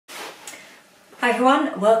Hi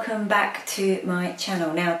everyone, welcome back to my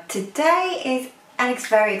channel. Now today is a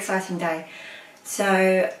very exciting day.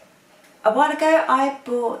 So a while ago I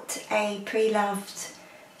bought a pre-loved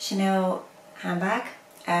Chanel handbag.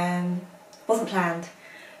 Wasn't planned,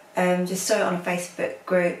 just saw it on a Facebook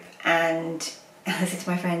group and I said to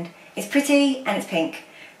my friend, it's pretty and it's pink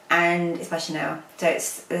and it's by Chanel. So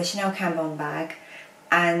it's the Chanel Cambon bag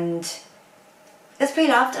and it's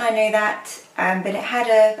pre-loved and I knew that, but it had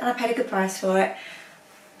and I paid a good price for it,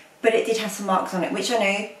 but it did have some marks on it which I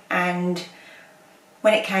knew, and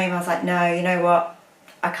when it came I was like, no, you know what,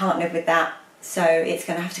 I can't live with that, so it's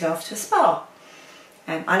going to have to go off to a spa.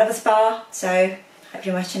 I love a spa, so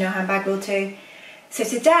hopefully my Chanel handbag will too. So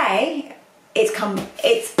today it's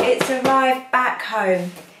arrived back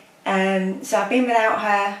home, so I've been without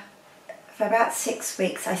her for about 6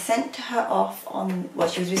 weeks. I sent her off on, well,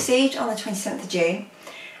 she was received on the 27th of June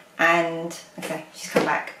and okay, she's come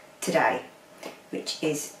back today, which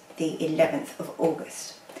is the 11th of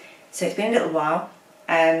August. So it's been a little while.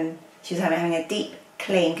 She was having a deep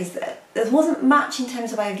clean because there wasn't much in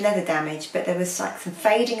terms of way of leather damage, but there was like some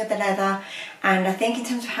fading of the leather, and I think in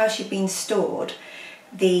terms of how she'd been stored,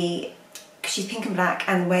 because she's pink and black,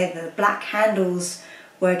 and where the black handles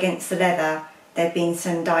were against the leather, there'd been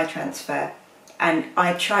some dye transfer, and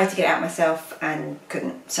I tried to get it out myself and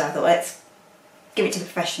couldn't, so I thought let's give it to the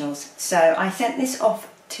professionals. So I sent this off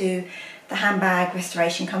to the Handbag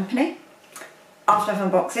Restoration Company. After I've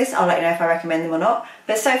unboxed this, I'll let you know if I recommend them or not,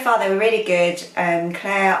 but so far they were really good.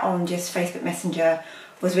 Claire on just Facebook Messenger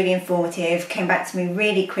was really informative, came back to me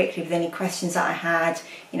really quickly with any questions that I had.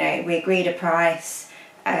 You know, we agreed a price,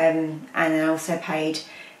 and then I also paid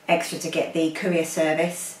extra to get the courier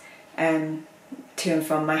service to and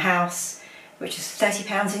from my house, which was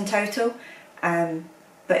 £30 in total,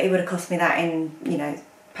 but it would have cost me that in, you know,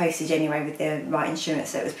 postage anyway with the right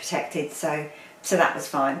insurance, so it was protected, so that was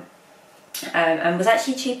fine, and was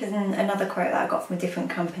actually cheaper than another quote that I got from a different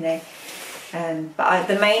company, but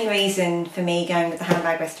the main reason for me going with the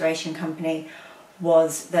Handbag Restoration Company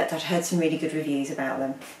was that I'd heard some really good reviews about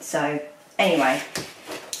them. So anyway,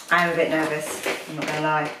 I'm a bit nervous, I'm not gonna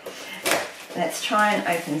lie. Let's try and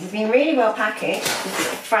open this. It's been really well packaged.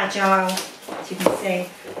 It's fragile, as you can see,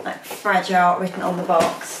 like fragile written on the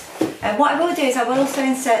box. And what I will do is I will also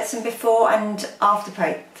insert some before and after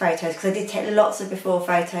photos, because I did take lots of before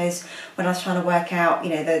photos when I was trying to work out,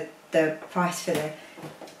 you know, the price for the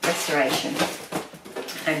restoration,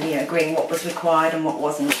 and, you know, agreeing what was required and what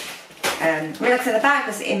wasn't. I mean, like I said, the bag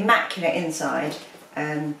was immaculate inside.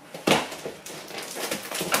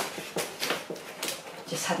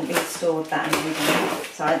 Just hadn't been stored that easily.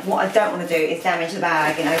 So what I don't want to do is damage the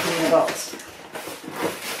bag in opening the box.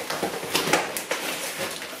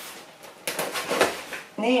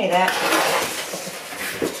 Nearly there.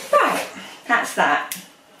 Right, that's that.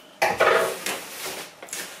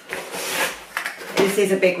 This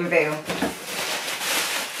is a big reveal.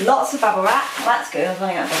 Lots of bubble wrap. Well, that's good, I was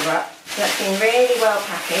running out of bubble wrap. So that's been really well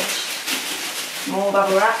packaged. More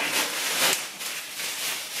bubble wrap.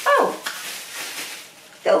 Oh!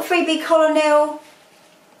 Little freebie Colonel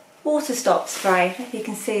water stop spray, if you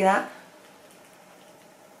can see that.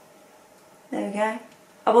 There we go.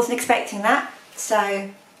 I wasn't expecting that,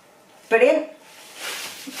 so brilliant.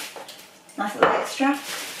 Nice little extra.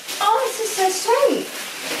 Oh, this is so sweet.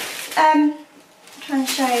 I'll try and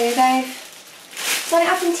show you. They've done it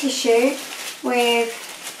up in tissue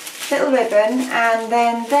with little ribbon, and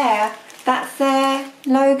then there, that's their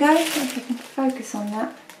logo. I don't know if I can focus on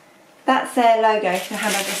that. That's their logo for the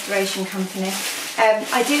Handbag Restoration Company.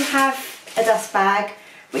 I do have a dust bag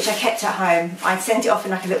which I kept at home. I sent it off in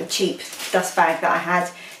like a little cheap dust bag that I had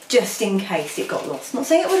just in case it got lost. Not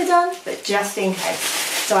saying it would have done, but just in case.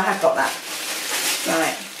 So I have got that.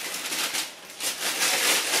 Right.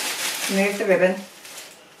 Remove the ribbon.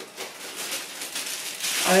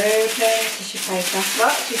 Open tissue paper.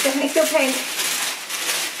 Well, she's definitely still pink.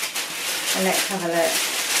 And let's have a look.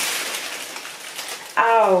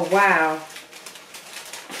 Oh wow.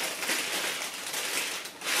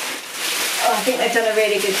 Oh, I think they've done a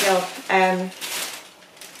really good job.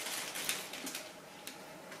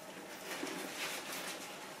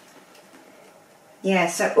 Yeah,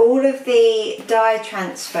 so all of the dye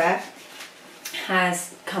transfer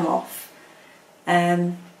has come off.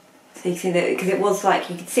 So you can see that, because it was like,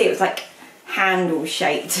 you could see it was like handle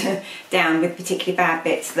shaped down with particularly bad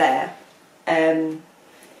bits there.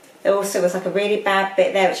 There also was like a really bad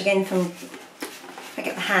bit there, which again, from, if I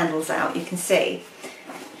get the handles out, you can see.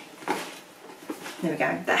 There we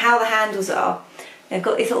go. How the handles are. They've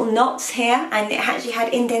got these little knots here, and it actually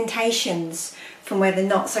had indentations from where the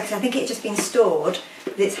knots, like I think it had just been stored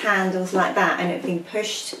with its handles like that, and it had been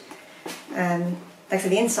pushed. Like I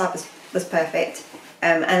said, the inside was perfect,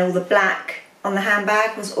 and all the black on the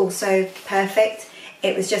handbag was also perfect.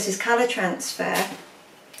 It was just this colour transfer,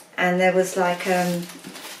 and there was like a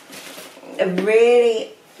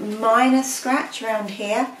really minor scratch around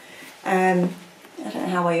here. I don't know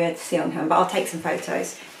how well you're able to see on camera, but I'll take some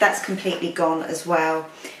photos. That's completely gone as well.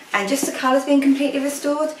 And just the colour's been completely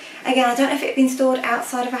restored. Again, I don't know if it had been stored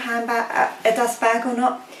outside of a handbag, a dust bag or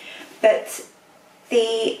not, but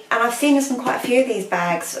and I've seen this on quite a few of these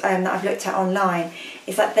bags that I've looked at online,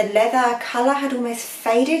 is that the leather colour had almost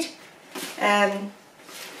faded,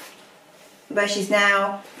 where she's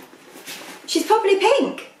probably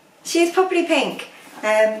pink. She is probably pink.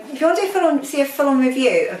 If you want to see a full-on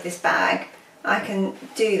review of this bag, I can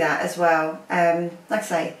do that as well. Like I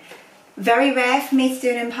say, very rare for me to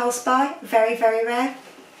do an impulse buy, very, very rare,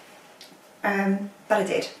 but I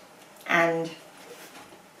did.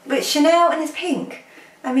 But it's Chanel and it's pink.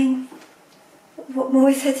 I mean, what more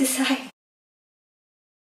is there to say?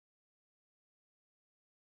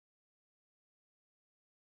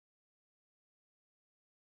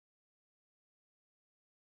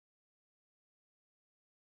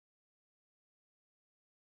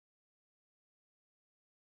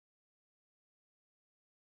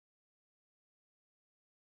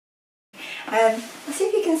 I'll see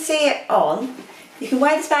if you can see it on. You can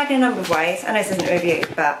wear this bag in a number of ways. I know this isn't a review,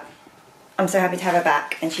 but I'm so happy to have her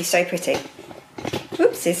back, and she's so pretty.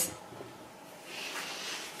 Whoopsies.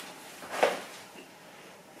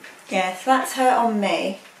 Yeah, so that's her on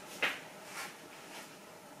me.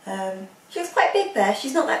 She looks quite big there.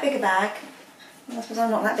 She's not that big a bag. I suppose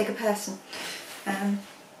I'm not that big a person. Yeah,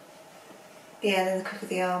 then the crook of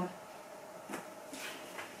the arm.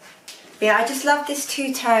 But yeah, I just love this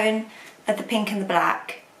two-tone of the pink and the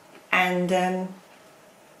black, and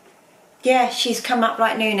yeah, she's come up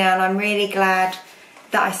like new now, and I'm really glad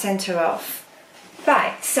that I sent her off.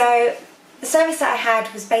 Right, so the service that I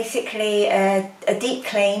had was basically a deep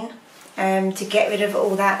clean to get rid of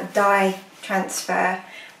all that dye transfer,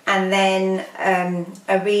 and then I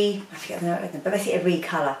forget the name, but basically a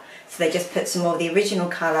recolour. So they just put some more of the original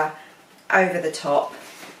colour over the top,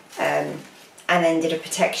 and then did a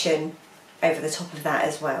protection over the top of that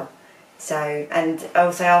as well. So, and I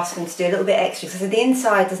also asked them to do a little bit extra, because the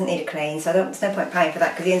inside doesn't need a clean, so there's no point paying for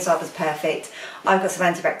that because the inside was perfect. I've got some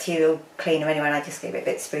antibacterial cleaner anyway, and I just gave it a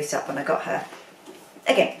bit spruce up when I got her.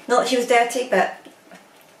 Again, not that she was dirty, but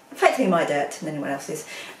effectively my dirt and anyone else's.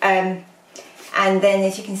 And then,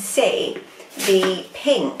 as you can see, the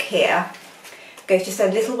pink here goes just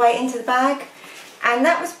a little way into the bag, and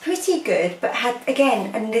that was pretty good, but had,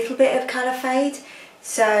 again, a little bit of colour fade.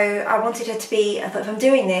 So I wanted her to be, I thought, if I'm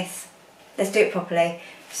doing this, let's do it properly.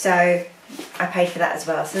 So I paid for that as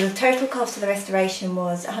well. So the total cost of the restoration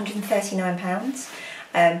was £139,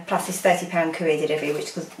 plus this £30 courier delivery,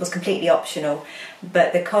 which was completely optional.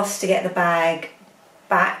 But the cost to get the bag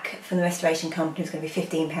back from the restoration company was going to be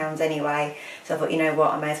 £15 anyway. So I thought, you know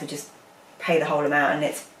what, I may as well just pay the whole amount, and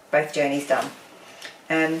it's both journeys done.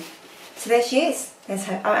 So there she is. There's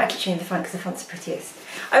her. I'm actually showing the front because the front's the prettiest.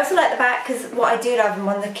 I also like the back because what I do love, and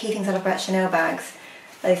one of the key things I love about Chanel bags,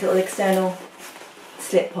 those little external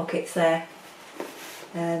slip pockets there.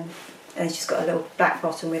 And she's got a little black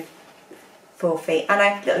bottom with 4 feet. I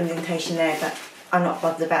know, little indentation there, but I'm not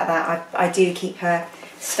bothered about that. I do keep her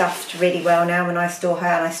stuffed really well now when I store her,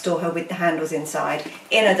 and I store her with the handles inside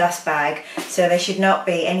in a dust bag, so there should not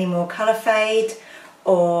be any more colour fade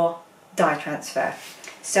or dye transfer.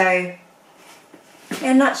 So in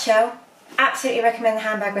a nutshell, absolutely recommend the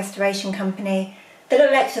Handbag Restoration Company. The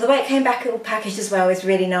little extra, the way it came back all packaged as well, is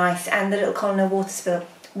really nice, and the little Colonel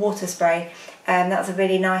water spray, that was a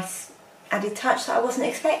really nice added touch that I wasn't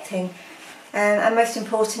expecting. And most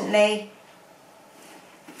importantly,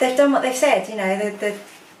 they've done what they've said, you know,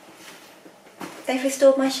 they've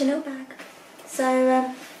restored my Chanel bag.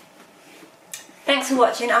 So thanks for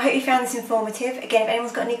watching. I hope you found this informative. Again, if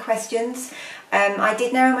anyone's got any questions, I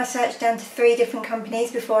did narrow my search down to 3 different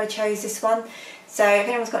companies before I chose this one. So if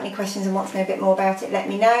anyone's got any questions and wants to know a bit more about it, let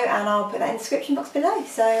me know, and I'll put that in the description box below.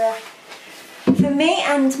 So for me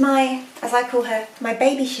and my, as I call her, my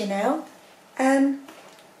baby Chanel,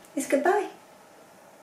 it's goodbye.